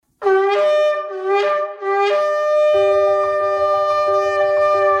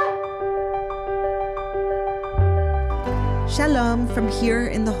from here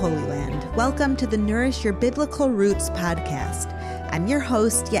in the Holy Land. Welcome to the Nourish Your Biblical Roots podcast. I'm your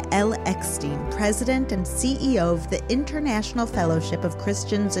host, Yael Eckstein, President and CEO of the International Fellowship of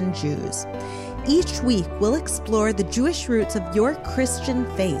Christians and Jews. Each week, we'll explore the Jewish roots of your Christian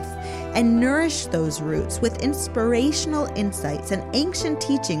faith and nourish those roots with inspirational insights and ancient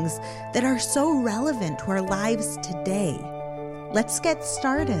teachings that are so relevant to our lives today. Let's get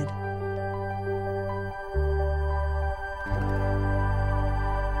started.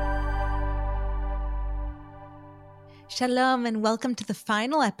 Shalom and welcome to the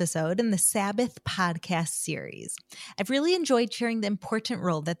final episode in the Sabbath podcast series. I've really enjoyed sharing the important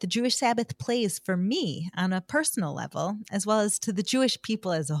role that the Jewish Sabbath plays for me on a personal level, as well as to the Jewish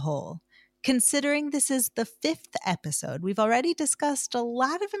people as a whole. Considering this is the 5th episode, we've already discussed a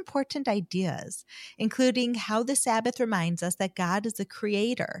lot of important ideas, including how the Sabbath reminds us that God is the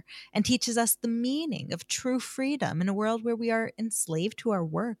creator and teaches us the meaning of true freedom in a world where we are enslaved to our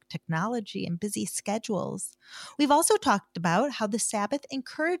work, technology, and busy schedules. We've also talked about how the Sabbath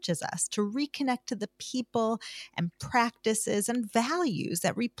encourages us to reconnect to the people and practices and values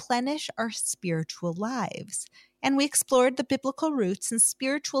that replenish our spiritual lives. And we explored the biblical roots and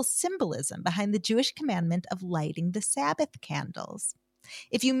spiritual symbolism behind the Jewish commandment of lighting the Sabbath candles.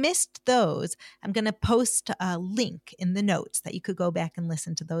 If you missed those, I'm going to post a link in the notes that you could go back and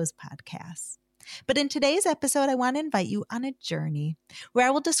listen to those podcasts. But in today's episode, I want to invite you on a journey where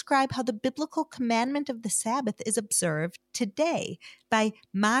I will describe how the biblical commandment of the Sabbath is observed today by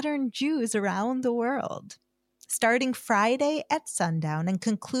modern Jews around the world. Starting Friday at sundown and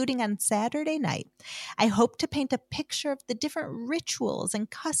concluding on Saturday night, I hope to paint a picture of the different rituals and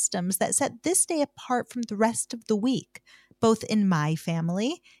customs that set this day apart from the rest of the week, both in my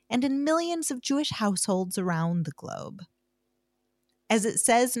family and in millions of Jewish households around the globe. As it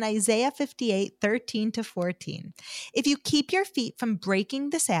says in Isaiah 58:13-14, if you keep your feet from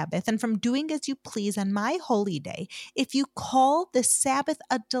breaking the Sabbath and from doing as you please on my holy day, if you call the Sabbath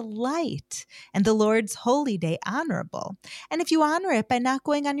a delight and the Lord's holy day honorable, and if you honor it by not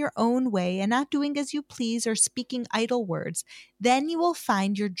going on your own way and not doing as you please or speaking idle words, then you will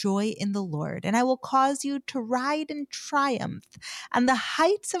find your joy in the Lord, and I will cause you to ride in triumph on the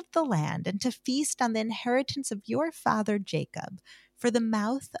heights of the land and to feast on the inheritance of your father Jacob. For the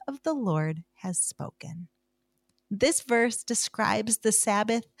mouth of the Lord has spoken. This verse describes the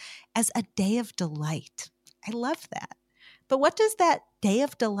Sabbath as a day of delight. I love that. But what does that day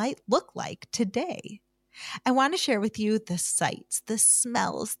of delight look like today? I want to share with you the sights, the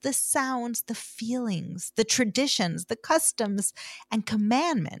smells, the sounds, the feelings, the traditions, the customs, and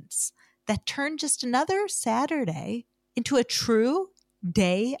commandments that turn just another Saturday into a true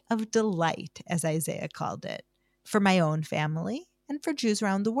day of delight, as Isaiah called it, for my own family and for Jews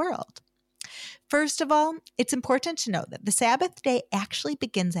around the world. First of all, it's important to know that the Sabbath day actually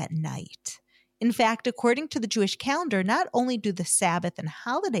begins at night. In fact, according to the Jewish calendar, not only do the Sabbath and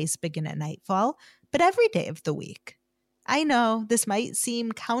holidays begin at nightfall, but every day of the week. I know this might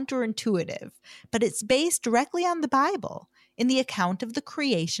seem counterintuitive, but it's based directly on the Bible in the account of the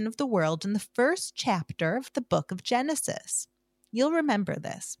creation of the world in the first chapter of the book of Genesis. You'll remember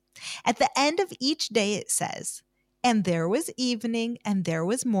this. At the end of each day, it says, "And there was evening, and there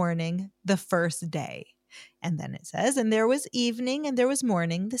was morning, the first day." And then it says, "And there was evening, and there was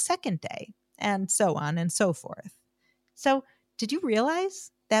morning, the second day," and so on and so forth. So, did you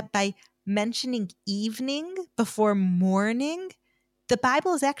realize that by mentioning evening before morning, the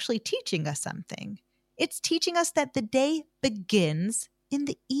Bible is actually teaching us something? It's teaching us that the day begins in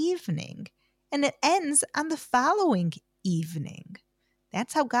the evening, and it ends on the following evening.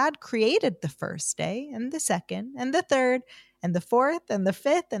 That's how God created the first day and the second and the third and the fourth and the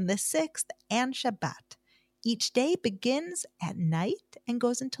fifth and the sixth and Shabbat. Each day begins at night and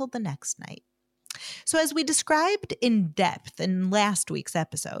goes until the next night. So as we described in depth in last week's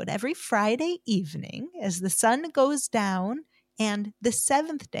episode, every Friday evening as the sun goes down and the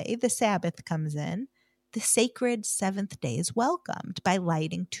seventh day, the Sabbath, comes in, the sacred seventh day is welcomed by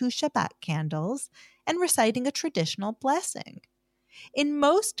lighting 2 Shabbat candles and reciting a traditional blessing. In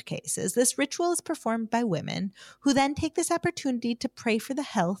most cases, this ritual is performed by women who then take this opportunity to pray for the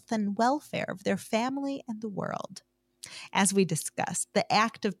health and welfare of their family and the world. As we discussed, the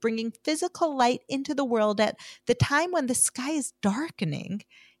act of bringing physical light into the world at the time when the sky is darkening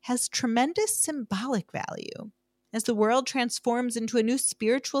has tremendous symbolic value. As the world transforms into a new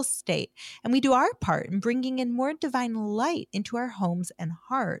spiritual state and we do our part in bringing in more divine light into our homes and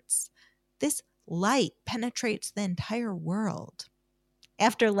hearts, this light penetrates the entire world.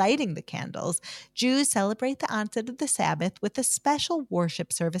 After lighting the candles, Jews celebrate the onset of the Sabbath with a special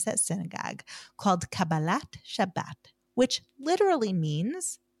worship service at synagogue called Kabbalat Shabbat, which literally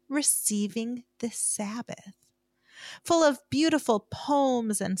means receiving the Sabbath. Full of beautiful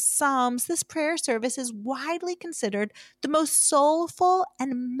poems and psalms, this prayer service is widely considered the most soulful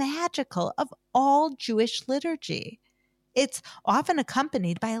and magical of all Jewish liturgy. It's often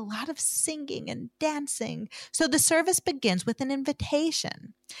accompanied by a lot of singing and dancing, so the service begins with an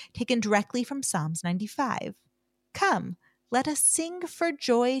invitation taken directly from Psalms 95. Come, let us sing for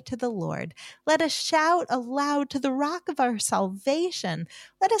joy to the Lord. Let us shout aloud to the rock of our salvation.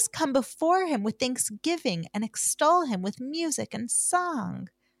 Let us come before him with thanksgiving and extol him with music and song.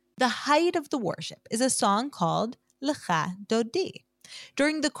 The height of the worship is a song called Lecha Dodi.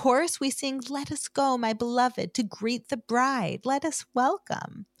 During the chorus, we sing, "Let us go, my beloved, to greet the bride. Let us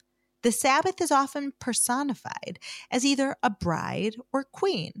welcome." The Sabbath is often personified as either a bride or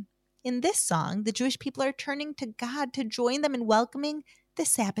queen. In this song, the Jewish people are turning to God to join them in welcoming the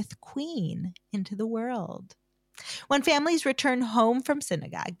Sabbath queen into the world. When families return home from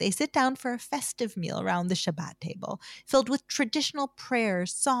synagogue, they sit down for a festive meal around the Shabbat table, filled with traditional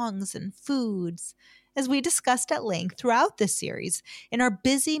prayers, songs, and foods. As we discussed at length throughout this series, in our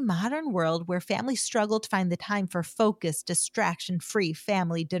busy modern world where families struggle to find the time for focused, distraction-free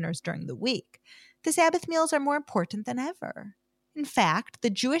family dinners during the week, the Sabbath meals are more important than ever. In fact, the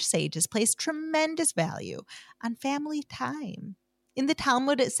Jewish sages placed tremendous value on family time. In the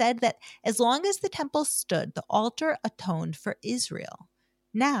Talmud, it said that as long as the temple stood, the altar atoned for Israel.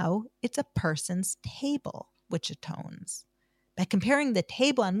 Now, it's a person's table which atones. By comparing the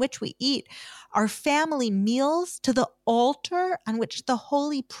table on which we eat our family meals to the altar on which the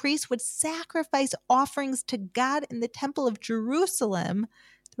holy priest would sacrifice offerings to God in the temple of Jerusalem,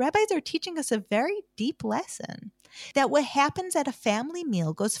 the rabbis are teaching us a very deep lesson. That what happens at a family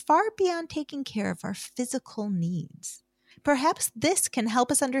meal goes far beyond taking care of our physical needs. Perhaps this can help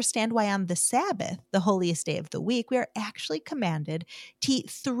us understand why on the Sabbath, the holiest day of the week, we are actually commanded to eat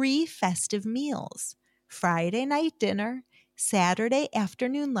 3 festive meals: Friday night dinner, Saturday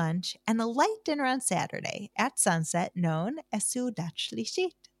afternoon lunch, and a light dinner on Saturday at sunset known as Seudat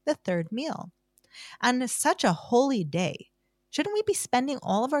Shlishit, the third meal. On such a holy day, shouldn't we be spending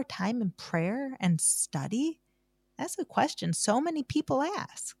all of our time in prayer and study? That's a question so many people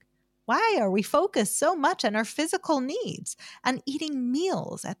ask. Why are we focused so much on our physical needs, on eating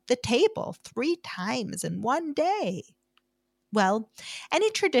meals at the table 3 times in one day? Well, any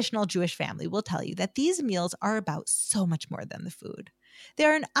traditional Jewish family will tell you that these meals are about so much more than the food.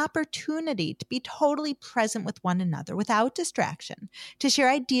 They're an opportunity to be totally present with one another without distraction, to share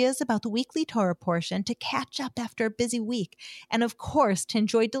ideas about the weekly Torah portion, to catch up after a busy week, and of course, to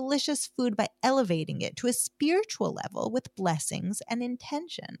enjoy delicious food by elevating it to a spiritual level with blessings and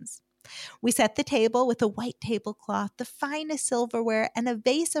intentions. We set the table with a white tablecloth, the finest silverware, and a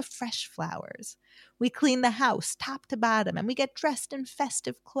vase of fresh flowers. We clean the house top to bottom, and we get dressed in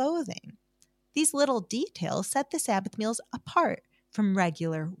festive clothing. These little details set the Sabbath meals apart from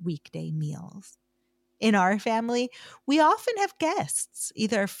regular weekday meals. In our family, we often have guests,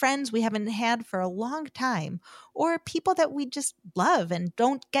 either friends we haven't had for a long time, or people that we just love and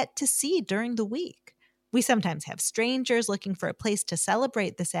don't get to see during the week. We sometimes have strangers looking for a place to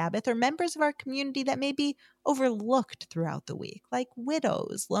celebrate the Sabbath, or members of our community that may be overlooked throughout the week, like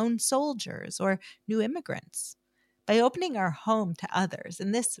widows, lone soldiers, or new immigrants. By opening our home to others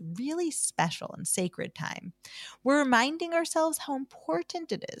in this really special and sacred time, we're reminding ourselves how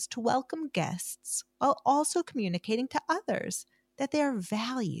important it is to welcome guests while also communicating to others that they are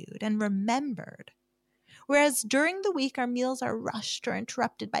valued and remembered. Whereas during the week, our meals are rushed or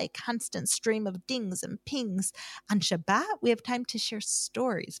interrupted by a constant stream of dings and pings, on Shabbat, we have time to share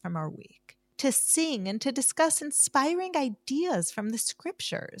stories from our week, to sing and to discuss inspiring ideas from the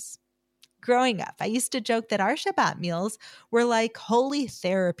scriptures. Growing up, I used to joke that our Shabbat meals were like holy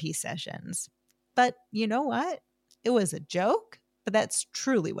therapy sessions. But you know what? It was a joke, but that's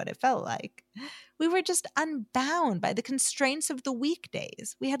truly what it felt like. We were just unbound by the constraints of the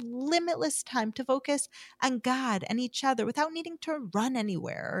weekdays. We had limitless time to focus on God and each other without needing to run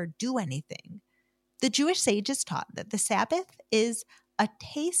anywhere or do anything. The Jewish sages taught that the Sabbath is a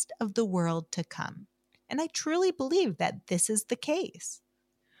taste of the world to come. And I truly believe that this is the case.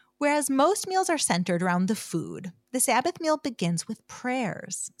 Whereas most meals are centered around the food, the Sabbath meal begins with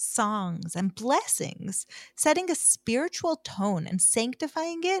prayers, songs, and blessings, setting a spiritual tone and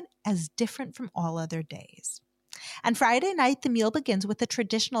sanctifying it as different from all other days. On Friday night, the meal begins with a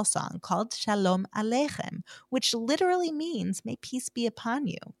traditional song called Shalom Aleichem, which literally means, "May peace be upon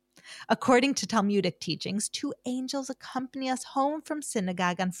you." According to Talmudic teachings, 2 angels accompany us home from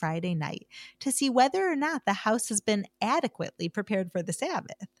synagogue on Friday night to see whether or not the house has been adequately prepared for the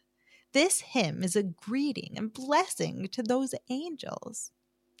Sabbath. This hymn is a greeting and blessing to those angels.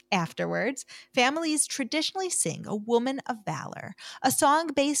 Afterwards, families traditionally sing A Woman of Valor, a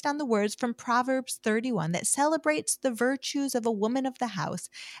song based on the words from Proverbs 31 that celebrates the virtues of a woman of the house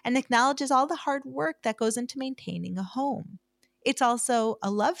and acknowledges all the hard work that goes into maintaining a home. It's also a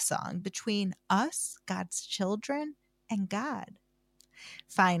love song between us, God's children, and God.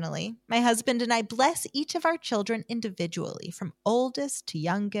 Finally, my husband and I bless each of our children individually, from oldest to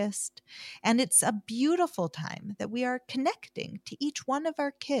youngest, and it's a beautiful time that we are connecting to each one of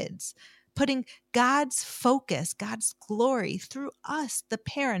our kids, putting God's focus, God's glory through us, the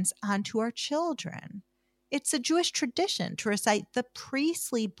parents, onto our children. It's a Jewish tradition to recite the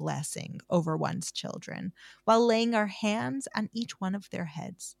priestly blessing over one's children while laying our hands on each one of their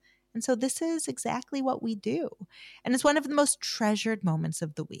heads. And so this is exactly what we do. And it's one of the most treasured moments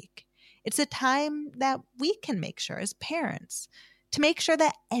of the week. It's a time that we can make sure as parents to make sure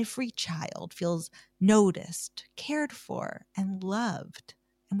that every child feels noticed, cared for, and loved.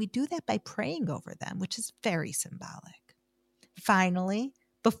 And we do that by praying over them, which is very symbolic. Finally,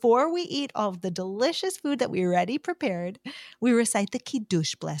 before we eat all of the delicious food that we already prepared, we recite the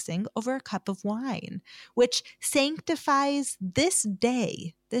Kiddush blessing over a cup of wine, which sanctifies this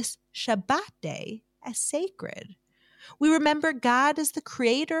day, this Shabbat day, as sacred. We remember God as the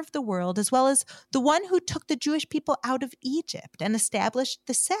creator of the world, as well as the one who took the Jewish people out of Egypt and established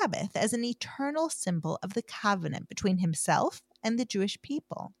the Sabbath as an eternal symbol of the covenant between himself and the Jewish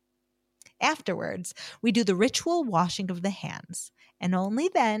people. Afterwards, we do the ritual washing of the hands, and only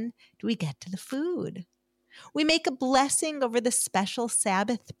then do we get to the food. We make a blessing over the special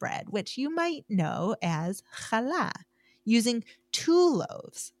Sabbath bread, which you might know as challah, using 2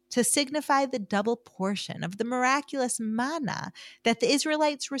 loaves to signify the double portion of the miraculous manna that the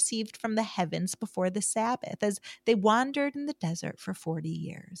Israelites received from the heavens before the Sabbath as they wandered in the desert for 40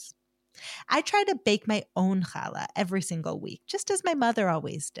 years. I try to bake my own challah every single week, just as my mother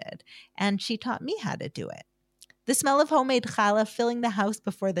always did, and she taught me how to do it. The smell of homemade challah filling the house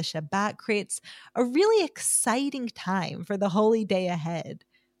before the Shabbat creates a really exciting time for the holy day ahead.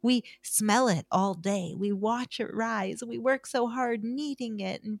 We smell it all day. We watch it rise. We work so hard kneading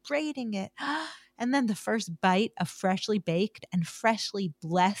it and braiding it. And then the first bite of freshly baked and freshly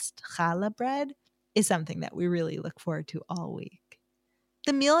blessed challah bread is something that we really look forward to all week.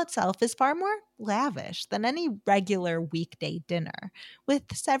 The meal itself is far more lavish than any regular weekday dinner, with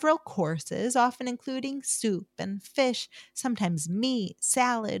several courses, often including soup and fish, sometimes meat,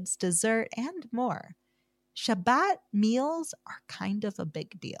 salads, dessert, and more. Shabbat meals are kind of a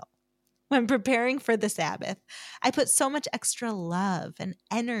big deal. When preparing for the Sabbath, I put so much extra love and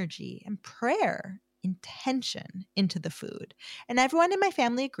energy and prayer, intention into the food, and everyone in my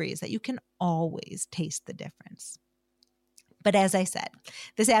family agrees that you can always taste the difference. But as I said,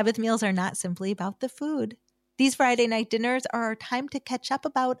 the Sabbath meals are not simply about the food. These Friday night dinners are our time to catch up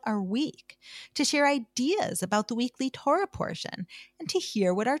about our week, to share ideas about the weekly Torah portion, and to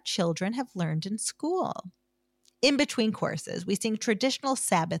hear what our children have learned in school. In between courses, we sing traditional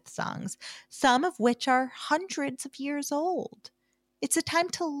Sabbath songs, some of which are hundreds of years old. It's a time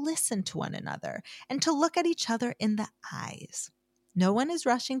to listen to one another and to look at each other in the eyes. No one is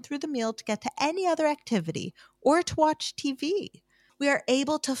rushing through the meal to get to any other activity or to watch TV. We are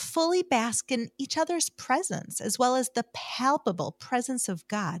able to fully bask in each other's presence, as well as the palpable presence of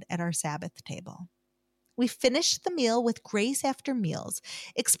God at our Sabbath table. We finish the meal with grace after meals,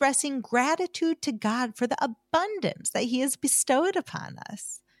 expressing gratitude to God for the abundance that He has bestowed upon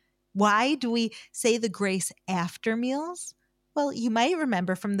us. Why do we say the grace after meals? Well, you might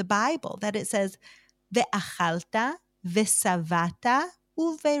remember from the Bible that it says, Ve'achalta, ve'savata,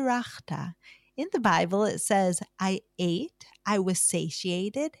 uverachta. In the Bible, it says, I ate, I was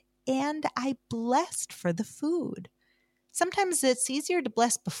satiated, and I blessed for the food. Sometimes it's easier to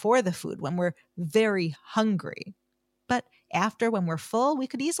bless before the food when we're very hungry. But after, when we're full, we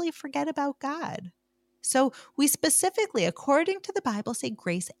could easily forget about God. So we specifically, according to the Bible, say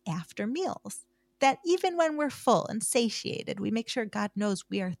grace after meals. That even when we're full and satiated, we make sure God knows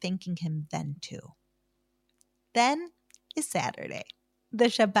we are thanking Him then too. Then is Saturday, the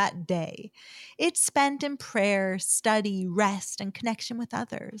Shabbat day. It's spent in prayer, study, rest, and connection with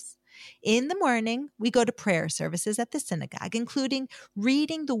others. In the morning, we go to prayer services at the synagogue, including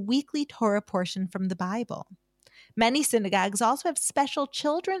reading the weekly Torah portion from the Bible. Many synagogues also have special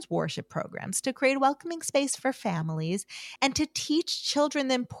children's worship programs to create a welcoming space for families and to teach children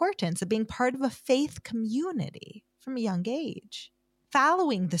the importance of being part of a faith community from a young age.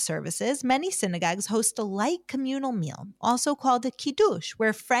 Following the services, many synagogues host a light communal meal, also called a kiddush,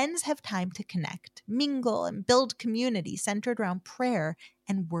 where friends have time to connect, mingle, and build community centered around prayer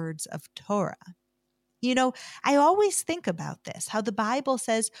and words of Torah. You know, I always think about this, how the Bible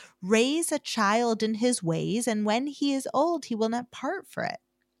says, raise a child in his ways, and when he is old, he will not part for it.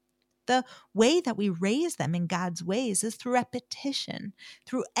 The way that we raise them in God's ways is through repetition,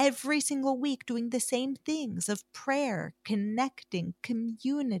 through every single week doing the same things of prayer, connecting,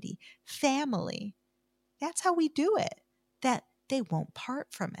 community, family. That's how we do it, that they won't part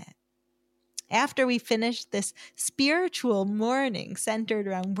from it. After we finish this spiritual morning centered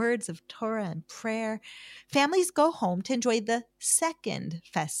around words of Torah and prayer, families go home to enjoy the second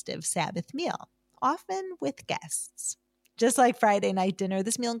festive Sabbath meal, often with guests. Just like Friday night dinner,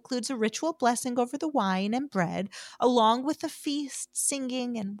 this meal includes a ritual blessing over the wine and bread, along with a feast,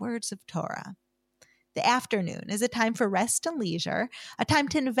 singing, and words of Torah. The afternoon is a time for rest and leisure, a time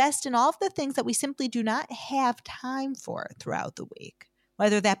to invest in all of the things that we simply do not have time for throughout the week,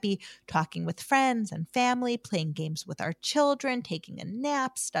 whether that be talking with friends and family, playing games with our children, taking a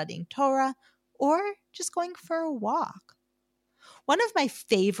nap, studying Torah, or just going for a walk. One of my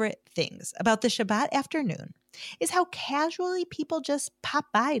favorite things about the Shabbat afternoon is how casually people just pop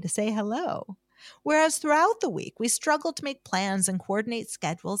by to say hello. Whereas throughout the week, we struggle to make plans and coordinate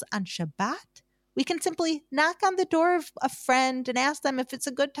schedules, on Shabbat, we can simply knock on the door of a friend and ask them if it's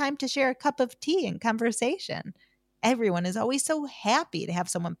a good time to share a cup of tea and conversation. Everyone is always so happy to have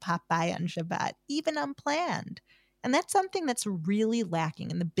someone pop by on Shabbat, even unplanned. And that's something that's really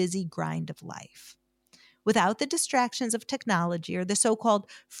lacking in the busy grind of life. Without the distractions of technology or the so-called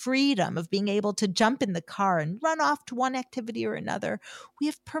freedom of being able to jump in the car and run off to one activity or another, we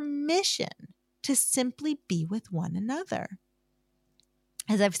have permission to simply be with one another.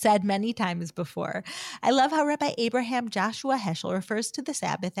 As I've said many times before, I love how Rabbi Abraham Joshua Heschel refers to the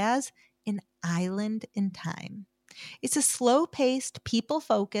Sabbath as an island in time. It's a slow-paced,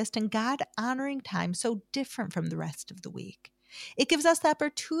 people-focused, and God-honoring time so different from the rest of the week. It gives us the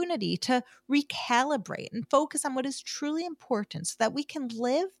opportunity to recalibrate and focus on what is truly important so that we can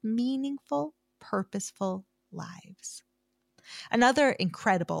live meaningful, purposeful lives. Another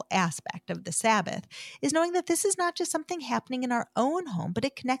incredible aspect of the Sabbath is knowing that this is not just something happening in our own home, but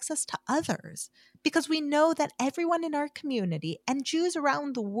it connects us to others, because we know that everyone in our community and Jews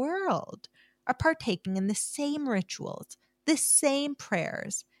around the world are partaking in the same rituals, the same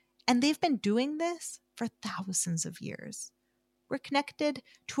prayers, and they've been doing this for thousands of years. We're connected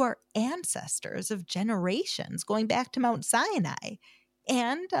to our ancestors of generations going back to Mount Sinai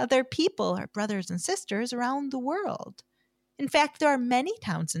and other people, our brothers and sisters around the world. In fact, there are many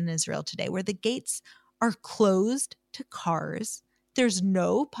towns in Israel today where the gates are closed to cars. There's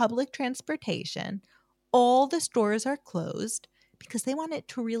no public transportation. All the stores are closed because they want it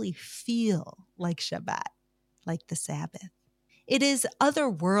to really feel like Shabbat, like the Sabbath. It is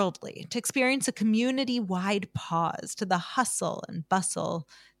otherworldly to experience a community-wide pause to the hustle and bustle.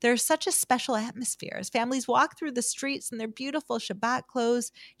 There's such a special atmosphere as families walk through the streets in their beautiful Shabbat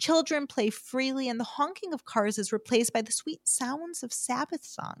clothes, children play freely, and the honking of cars is replaced by the sweet sounds of Sabbath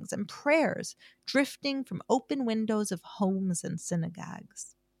songs and prayers drifting from open windows of homes and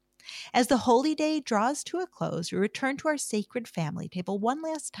synagogues. As the holy day draws to a close, we return to our sacred family table one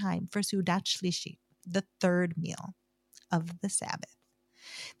last time for Seudat Shlishit, the third meal of the Sabbath.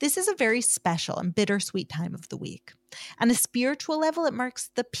 This is a very special and bittersweet time of the week. On a spiritual level, it marks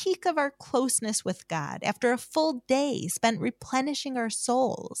the peak of our closeness with God after a full day spent replenishing our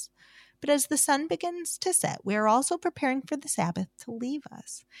souls. But as the sun begins to set, we are also preparing for the Sabbath to leave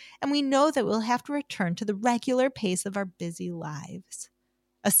us, and we know that we'll have to return to the regular pace of our busy lives.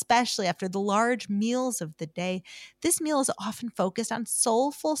 Especially after the large meals of the day, this meal is often focused on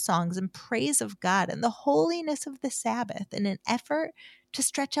soulful songs and praise of God and the holiness of the Sabbath in an effort to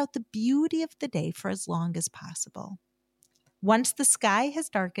stretch out the beauty of the day for as long as possible. Once the sky has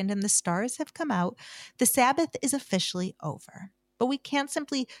darkened and the stars have come out, the Sabbath is officially over. But we can't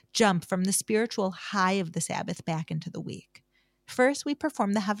simply jump from the spiritual high of the Sabbath back into the week. First, we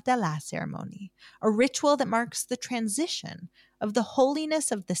perform the Havdalah ceremony, a ritual that marks the transition of the holiness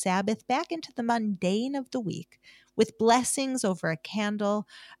of the Sabbath back into the mundane of the week, with blessings over a candle,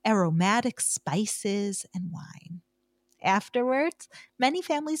 aromatic spices, and wine. Afterwards, many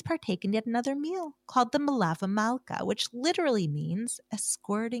families partake in yet another meal called the Melava Malka, which literally means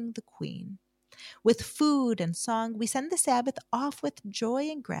escorting the queen. With food and song, we send the Sabbath off with joy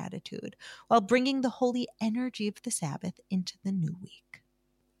and gratitude while bringing the holy energy of the Sabbath into the new week.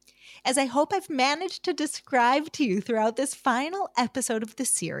 As I hope I've managed to describe to you throughout this final episode of the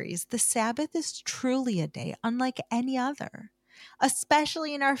series, the Sabbath is truly a day unlike any other.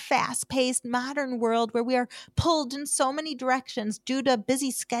 Especially in our fast-paced modern world where we are pulled in so many directions due to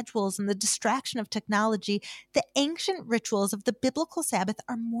busy schedules and the distraction of technology, the ancient rituals of the biblical Sabbath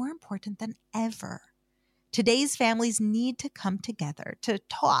are more important than ever. Today's families need to come together to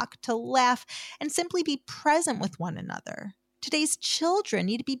talk, to laugh, and simply be present with one another. Today's children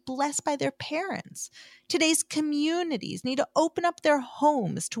need to be blessed by their parents. Today's communities need to open up their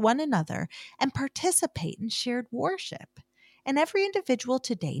homes to one another and participate in shared worship. And every individual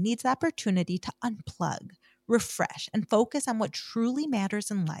today needs the opportunity to unplug, refresh, and focus on what truly matters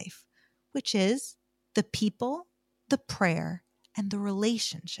in life, which is the people, the prayer, and the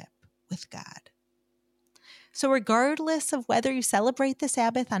relationship with God. So regardless of whether you celebrate the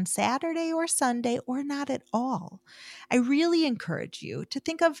Sabbath on Saturday or Sunday or not at all, I really encourage you to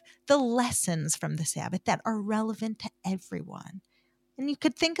think of the lessons from the Sabbath that are relevant to everyone. And you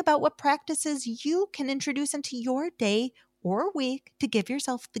could think about what practices you can introduce into your day or week to give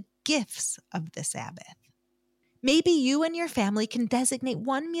yourself the gifts of the Sabbath. Maybe you and your family can designate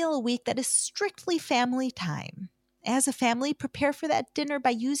one meal a week that is strictly family time. As a family, prepare for that dinner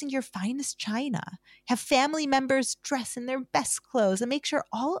by using your finest china. Have family members dress in their best clothes and make sure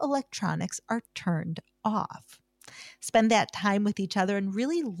all electronics are turned off. Spend that time with each other and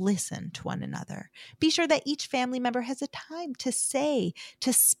really listen to one another. Be sure that each family member has a time to say,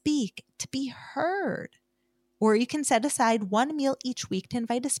 to speak, to be heard. Or you can set aside one meal each week to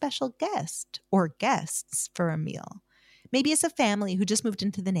invite a special guest or guests for a meal. Maybe it's a family who just moved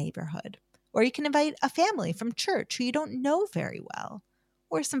into the neighborhood. Or you can invite a family from church who you don't know very well,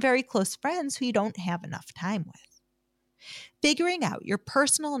 or some very close friends who you don't have enough time with. Figuring out your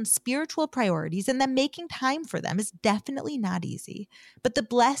personal and spiritual priorities and then making time for them is definitely not easy, but the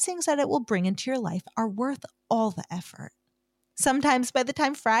blessings that it will bring into your life are worth all the effort. Sometimes by the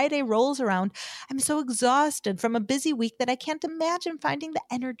time Friday rolls around, I'm so exhausted from a busy week that I can't imagine finding the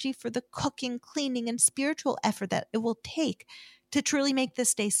energy for the cooking, cleaning, and spiritual effort that it will take to truly make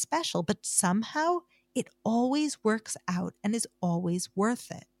this day special, but somehow it always works out and is always worth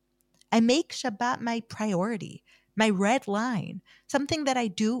it. I make Shabbat my priority, my red line, something that I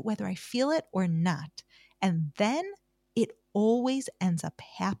do whether I feel it or not. And then it always ends up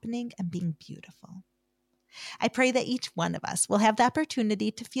happening and being beautiful. I pray that each one of us will have the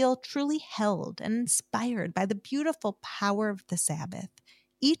opportunity to feel truly held and inspired by the beautiful power of the Sabbath,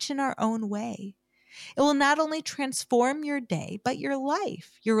 each in our own way. It will not only transform your day, but your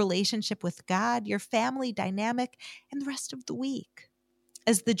life, your relationship with God, your family dynamic, and the rest of the week.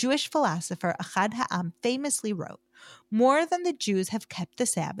 As the Jewish philosopher Achad Ha'am famously wrote, more than the Jews have kept the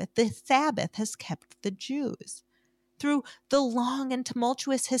Sabbath has kept the Jews. Through the long and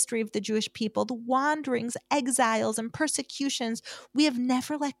tumultuous history of the Jewish people, the wanderings, exiles, and persecutions, we have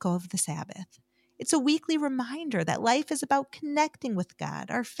never let go of the Sabbath. It's a weekly reminder that life is about connecting with God,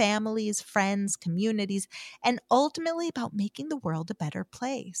 our families, friends, communities, and ultimately about making the world a better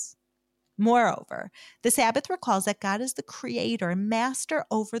place. Moreover, the Sabbath recalls that God is the creator and master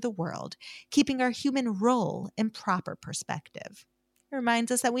over the world, keeping our human role in proper perspective. It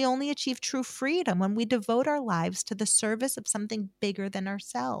reminds us that we only achieve true freedom when we devote our lives to the service of something bigger than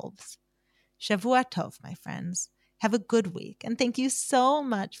ourselves. Shavua Tov, my friends. Have a good week, and thank you so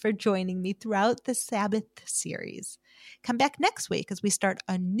much for joining me throughout the Sabbath series. Come back next week as we start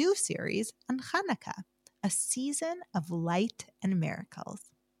a new series on Hanukkah, a season of light and miracles.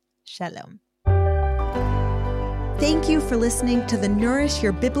 Shalom. Thank you for listening to the Nourish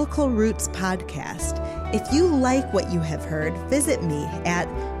Your Biblical Roots podcast. If you like what you have heard, visit me at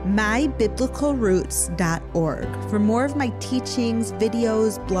mybiblicalroots.org for more of my teachings,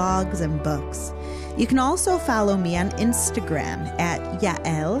 videos, blogs, and books. You can also follow me on Instagram at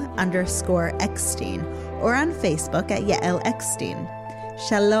Yael_Eckstein or on Facebook at Yael Eckstein.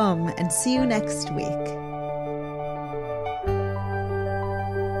 Shalom, and see you next week.